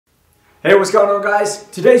Hey, what's going on guys?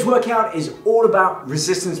 Today's workout is all about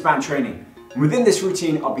resistance band training. And within this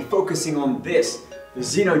routine, I'll be focusing on this, the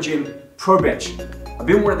Zeno Gym Pro Bench. I've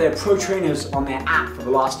been one of their pro trainers on their app for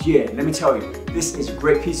the last year. And let me tell you, this is a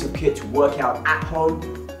great piece of kit to work out at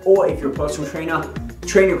home, or if you're a personal trainer,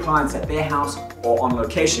 train your clients at their house or on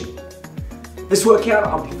location. This workout,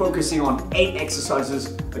 I'll be focusing on 8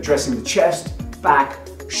 exercises addressing the chest, back,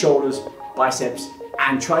 shoulders, biceps,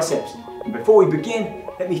 and triceps. And before we begin,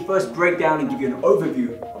 let me first break down and give you an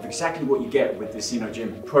overview of exactly what you get with the Zeno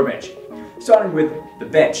Gym Pro Bench. Starting with the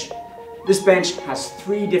bench. This bench has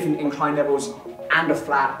 3 different incline levels and a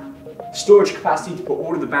flat. Storage capacity to put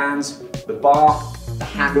all of the bands, the bar, the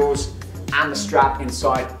handles, and the strap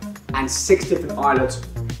inside, and 6 different eyelets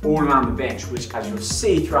all around the bench, which, as you'll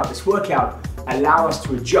see throughout this workout, allow us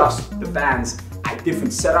to adjust the bands at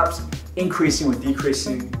different setups, increasing or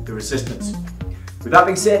decreasing the resistance. With that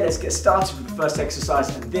being said, let's get started with the first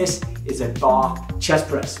exercise, and this is a bar chest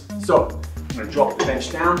press. So, I'm going to drop the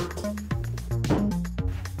bench down,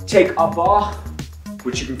 take our bar,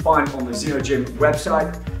 which you can find on the Zeno Gym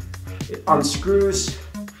website. It unscrews.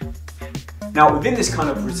 Now, within this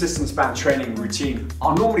kind of resistance band training routine,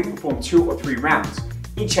 I'll normally perform 2 or 3 rounds.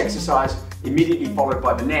 Each exercise immediately followed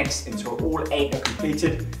by the next until all 8 are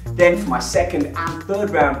completed. Then for my second and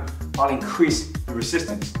third round, I'll increase the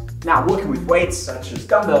resistance. Now, working with weights such as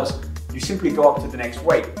dumbbells, you simply go up to the next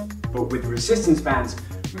weight. But with resistance bands,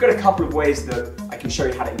 we've got a couple of ways that I can show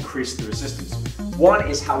you how to increase the resistance. One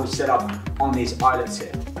is how we set up on these eyelets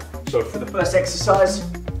here. So for the first exercise,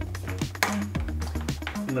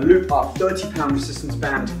 I'm going to loop our 30-pound resistance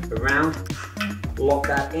band around, lock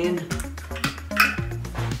that in,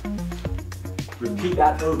 repeat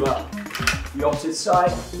that over the opposite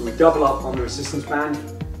side, so we double up on the resistance band,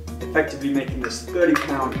 effectively making this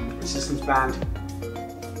 30-pound resistance band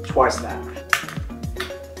twice that.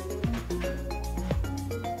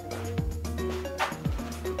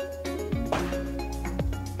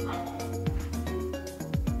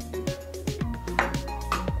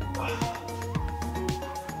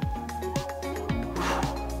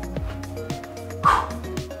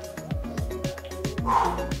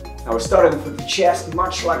 Now we're starting with the chest,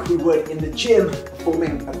 much like we would in the gym,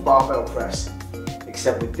 performing a barbell press.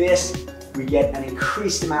 Except with this, we get an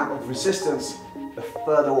increased amount of resistance the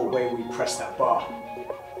further away we press that bar.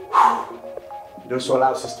 It also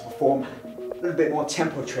allows us to perform a little bit more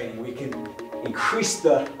tempo training. We can increase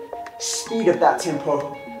the speed of that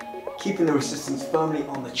tempo, keeping the resistance firmly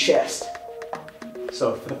on the chest.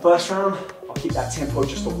 So for the first round, I'll keep that tempo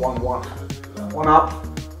just a 1-1. 1 up,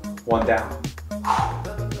 1 down.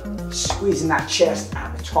 Squeezing that chest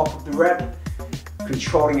at the top of the rep,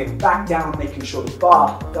 controlling it back down, making sure the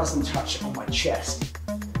bar doesn't touch on my chest.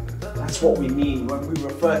 That's what we mean when we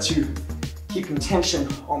refer to keeping tension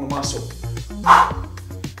on the muscle.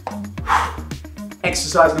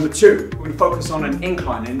 Exercise number 2, we're going to focus on an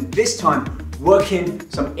incline, and this time working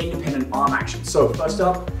some independent arm action. So first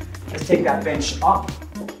up, let's take that bench up.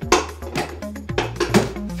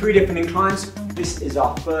 3 different inclines. This is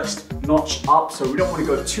our first notch up, so we don't want to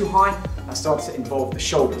go too high. That starts to involve the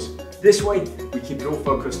shoulders. This way, we keep it all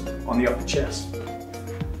focused on the upper chest.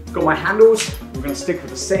 Got my handles. We're going to stick with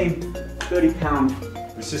the same 30-pound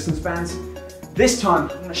resistance bands. This time,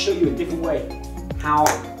 I'm going to show you a different way how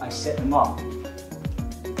I set them up.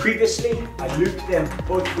 Previously, I looped them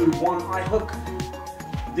both through one eye hook.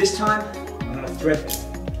 This time, I'm going to thread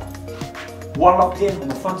them. One locked in on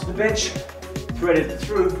the front of the bench, threaded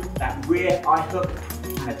through that rear eye hook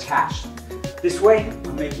and attached. This way,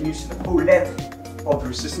 I'm making use of the full length of the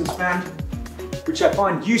resistance band, which I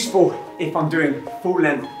find useful if I'm doing full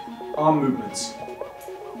length arm movements,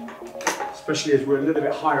 especially as we're a little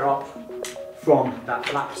bit higher up from that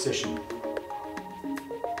flat position.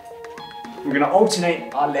 We're going to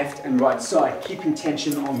alternate our left and right side, keeping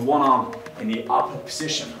tension on one arm in the upper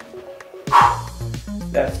position.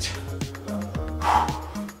 Left.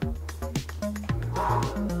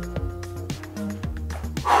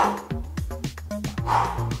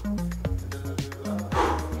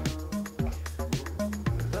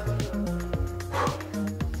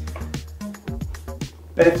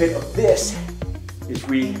 Benefit of this is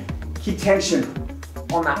we keep tension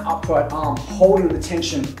on that upright arm, holding the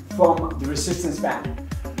tension from the resistance band.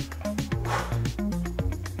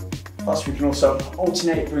 Plus we can also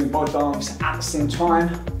alternate, bring both arms at the same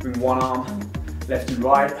time, bring one arm left and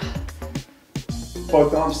right,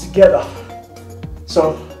 both arms together.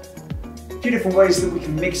 So a few different ways that we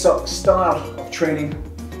can mix up the style of training,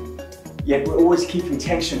 yet we're always keeping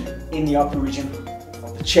tension in the upper region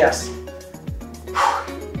of the chest.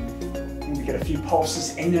 We get a few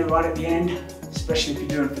pulses in there right at the end, especially if you're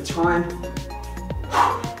doing it for time.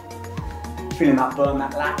 Feeling that burn,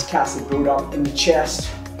 that lactic acid build up in the chest.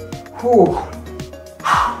 2,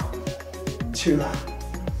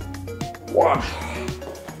 1.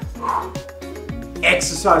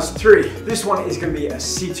 Exercise 3. This one is going to be a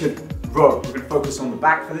seated row. We're going to focus on the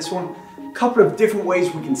back for this one. A couple of different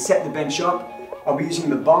ways we can set the bench up. I'll be using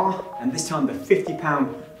the bar and this time the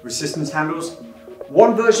 50-pound resistance handles.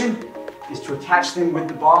 One version is to attach them with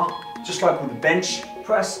the bar, just like with the bench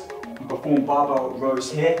press, and perform barbell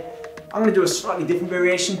rows here. I'm going to do a slightly different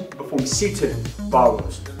variation and perform seated bar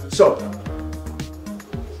rows. So,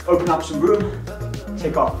 open up some room,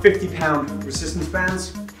 take our 50-pound resistance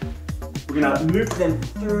bands. We're going to loop them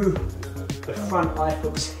through the front eye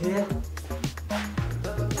hooks here.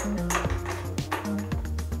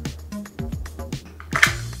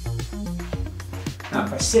 Now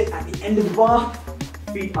if I sit at the end of the bar,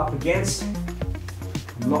 feet up against,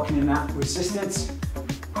 I'm locking in that resistance.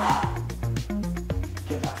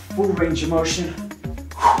 Get that full range of motion.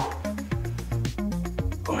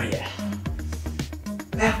 Oh yeah.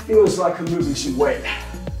 That feels like I'm moving some weight.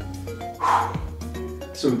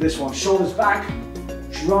 So with this one, shoulders back,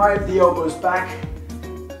 drive the elbows back,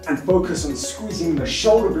 and focus on squeezing the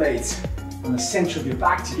shoulder blades on the center of your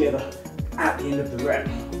back together at the end of the rep.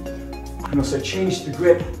 And also change the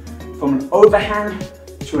grip from an overhand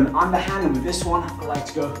to an underhand, and with this one, I like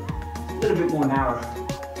to go a little bit more narrow.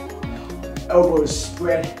 Elbows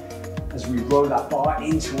spread as we roll that bar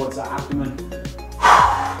in towards the abdomen.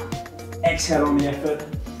 Exhale on the effort.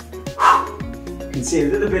 You can see a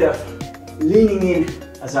little bit of leaning in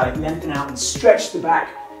as I lengthen out and stretch the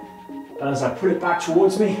back, but as I put it back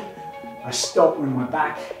towards me, I stop when my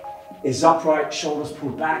back is upright, shoulders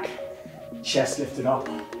pulled back, chest lifted up.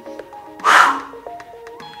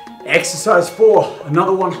 Exercise 4,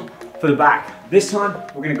 another one for the back. This time,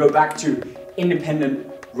 we're going to go back to independent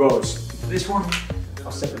rows. For this one,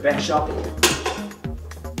 I'll set the bench up,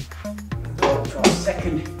 go to our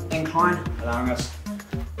second incline, allowing us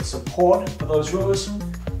the support for those rows.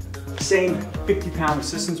 Same 50-pound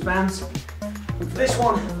resistance bands. And for this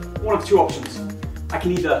one of two options. I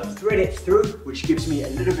can either thread it through, which gives me a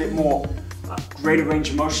little bit more greater range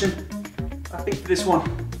of motion. I think for this one,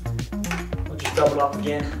 I'll just double up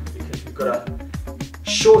again because we've got a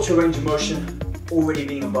shorter range of motion already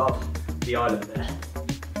being above the eyelet there.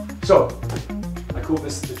 So, I call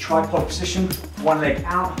this the tripod position, one leg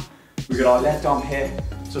out. We've got our left arm here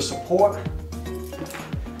to support.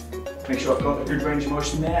 Make sure I've got a good range of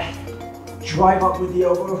motion there. Drive up with the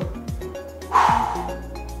elbow.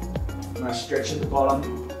 Nice stretch at the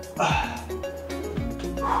bottom.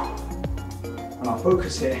 And our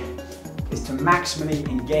focus here is to maximally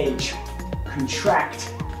engage,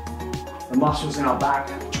 contract the muscles in our back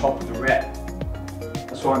at the top of the rep.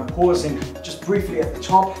 That's why I'm pausing just briefly at the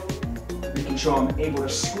top, making sure I'm able to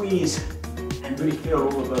squeeze and really feel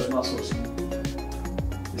all of those muscles.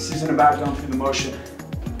 This isn't about going through the motion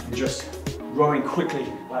and just rowing quickly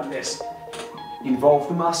like this. Involve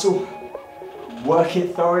the muscle, work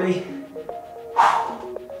it thoroughly,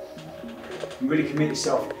 and really commit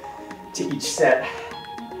yourself to each set.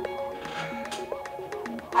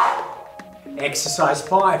 Exercise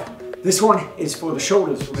 5. This one is for the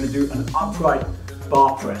shoulders. We're going to do an upright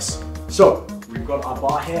bar press. So we've got our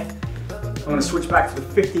bar here. I'm going to switch back to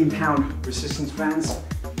the 15-pound resistance bands.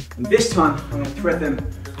 And this time I'm going to thread them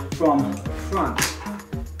from the front.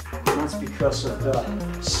 And that's because of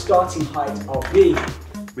the starting height I'll be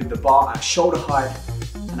with the bar at shoulder height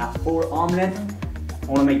and at full arm length. I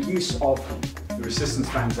want to make use of the resistance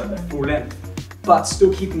bands at their full length, but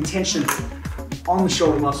still keeping tension on the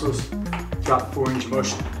shoulder muscles throughout the full range of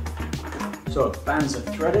motion. So bands are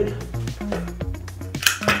threaded.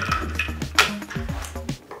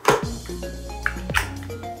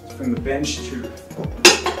 Let's bring the bench to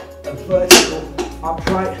a vertical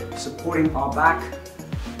upright, supporting our back.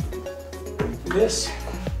 This,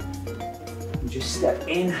 we just step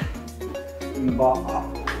in, bring the bar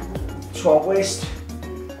up to our waist,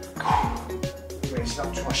 raise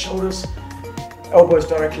up to our shoulders, elbows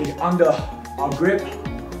directly under our grip,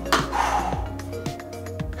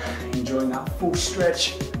 enjoying that full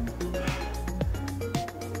stretch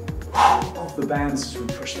of the bands as we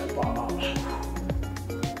push that bar up.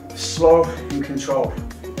 Slow and controlled.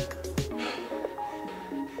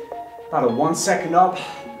 About a 1 second up.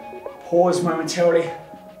 Pause momentarily,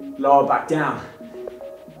 lower back down.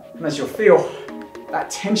 And as you'll feel, that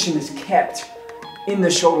tension is kept in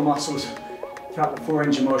the shoulder muscles throughout the full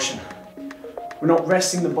range of motion. We're not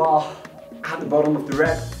resting the bar at the bottom of the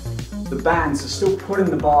rep. The bands are still putting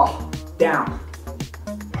the bar down.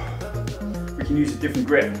 We can use a different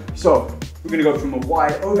grip. So we've we're gonna go from a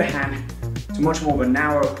wide overhand to much more of a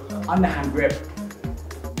narrow underhand grip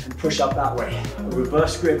and push up that way. A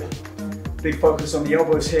reverse grip, big focus on the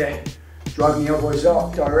elbows here, driving the elbows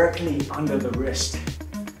up directly under the wrist.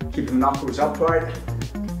 Keeping the knuckles upright,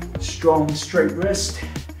 strong straight wrist.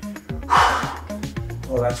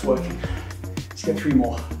 Oh, that's working. Let's get 3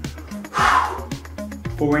 more.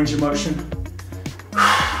 Full range of motion.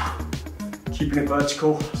 Keeping it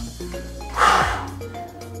vertical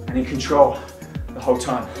and in control the whole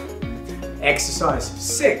time. Exercise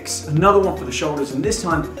 6, another one for the shoulders, and this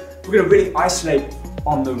time we're going to really isolate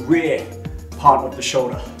on the rear part of the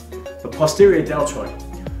shoulder, the posterior deltoid.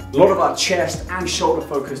 A lot of our chest and shoulder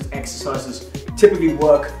focused exercises typically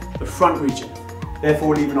work the front region,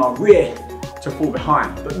 therefore leaving our rear to fall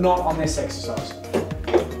behind, but not on this exercise.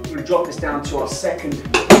 We're going to drop this down to our second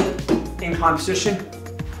incline position.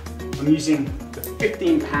 I'm using the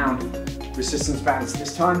 15-pound resistance bands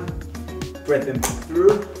this time. Thread them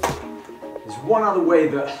through. There's one other way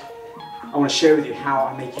that I want to share with you how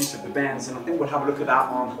I make use of the bands, and I think we'll have a look at that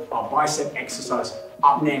on our bicep exercise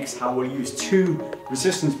up next, how we'll use 2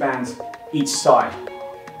 resistance bands each side.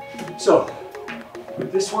 So,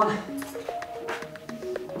 with this one,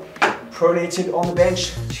 pronated on the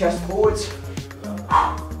bench, chest forwards.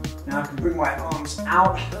 Now I can bring my arms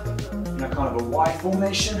out in a kind of a Y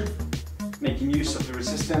formation, making use of the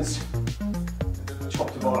resistance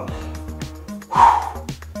top to bottom.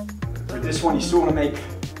 With this one, you still want to make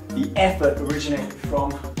the effort originate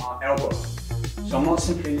from our elbow. So I'm not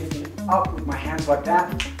simply lifting it up with my hands like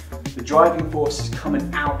that. The driving force is coming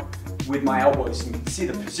out with my elbows. You can see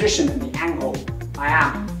the position and the angle I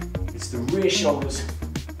am. It's the rear shoulders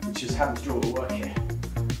which is having to do all the work here.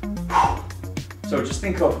 So just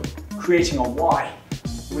think of creating a Y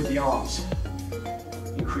with the arms.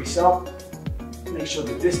 Increase up, make sure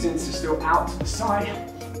the distance is still out to the side.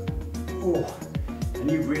 Oh,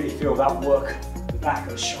 and you really feel that work the back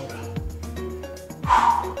of the shoulder.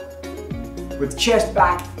 With chest,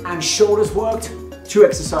 back, and shoulders worked, 2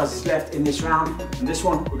 exercises left in this round. And this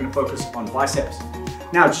one, we're going to focus on biceps.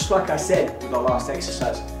 Now, just like I said with our last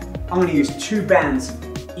exercise, I'm going to use 2 bands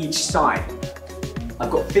each side. I've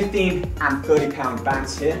got 15 and 30-pound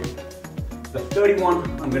bands here. The 31,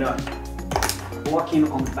 I'm going to lock in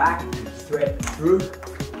on the back and thread through.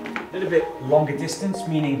 A little bit longer distance,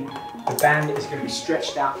 meaning the band is going to be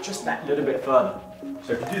stretched out just that little bit further.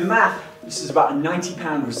 So if you do the math, this is about a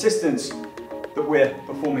 90-pound resistance that we're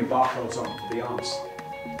performing bar holds on for the arms.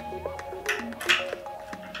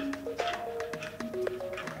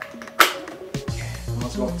 Okay,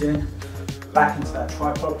 arms locked in. Back into that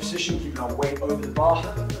tripod position, keeping our weight over the bar.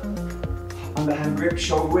 Underhand grip,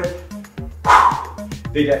 shoulder width.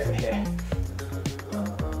 Big effort here.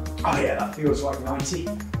 Oh yeah, that feels like 90.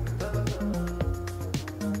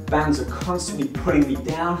 Bands are constantly putting me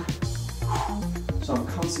down. So I'm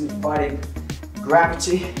constantly fighting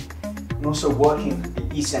gravity and also working the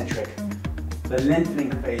eccentric, the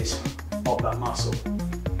lengthening phase of that muscle.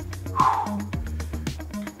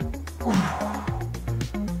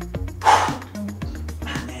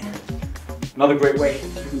 And then another great way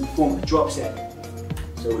to perform a drop set.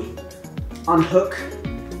 So we unhook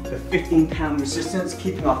the 15-pound resistance,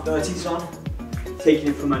 keeping our 30s on, taking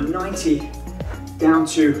it from a 90 down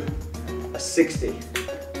to a 60.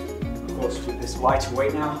 Of course, with this lighter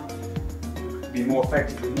weight now, be more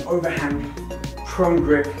effective with an overhand prone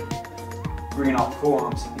grip, bringing our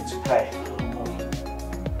forearms into play.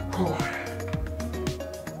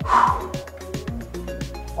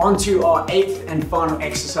 On to our 8th and final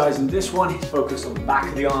exercise, and this one is focused on the back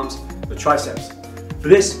of the arms, the triceps. For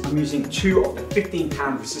this, I'm using 2 of the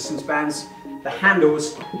 15-pound resistance bands, the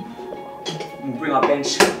handles, and bring our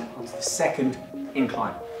bench onto the second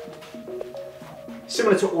incline.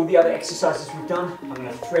 Similar to all the other exercises we've done, I'm going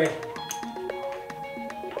to thread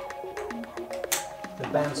the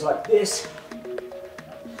bands like this.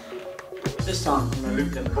 This time, I'm going to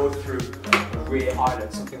loop them both through the rear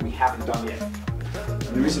eyelets, something we haven't done yet. And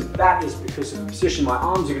the reason for that is because of the position my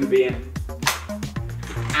arms are going to be in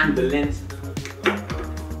and the length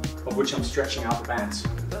of which I'm stretching out the bands.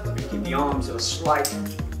 I'm going to keep the arms at a slight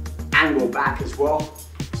angle back as well,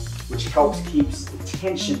 which helps keep the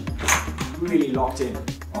tension really locked in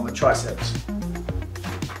on the triceps.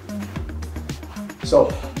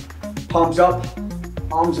 So, palms up,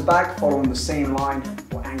 arms are back, following the same line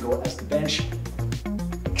or angle as the bench.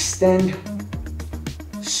 Extend,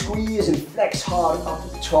 squeeze and flex hard up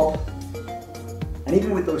at the top. And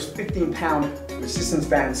even with those 15-pound resistance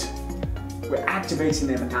bands, we're activating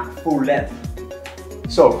them at full length.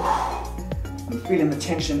 So, I'm feeling the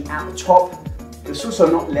tension at the top, but it's also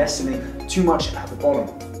not lessening too much at the bottom,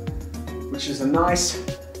 which which is a nice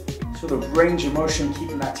sort of range of motion,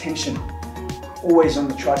 keeping that tension always on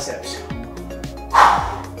the triceps.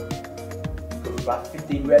 Go for about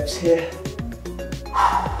 15 reps here.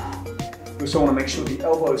 We also want to make sure the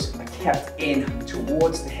elbows are kept in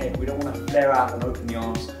towards the head. We don't want to flare out and open the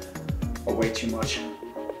arms away too much.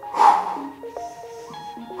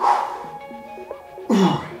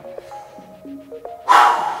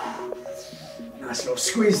 Nice little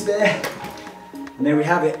squeeze there. And there we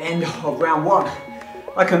have it, end of round one.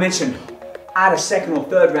 Like I mentioned, add a second or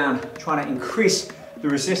third round, trying to increase the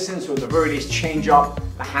resistance, or at the very least change up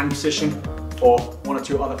the hand position or one or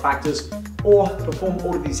two other factors, or perform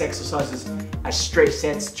all of these exercises as straight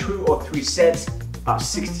sets, 2 or 3 sets, about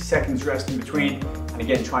 60 seconds rest in between, and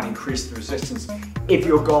again, try and increase the resistance if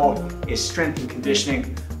your goal is strength and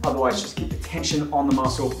conditioning. Otherwise, just keep the tension on the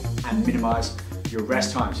muscle and minimize your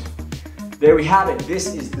rest times. There we have it.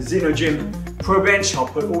 This is the Zeno Gym Pro Bench. I'll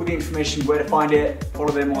put all the information where to find it.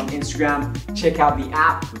 Follow them on Instagram. Check out the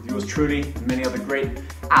app with yours truly and many other great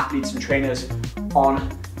athletes and trainers on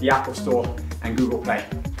the Apple Store and Google Play.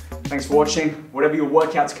 Thanks for watching. Whatever your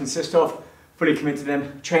workouts consist of, fully commit to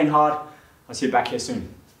them, train hard. I'll see you back here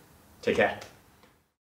soon. Take care.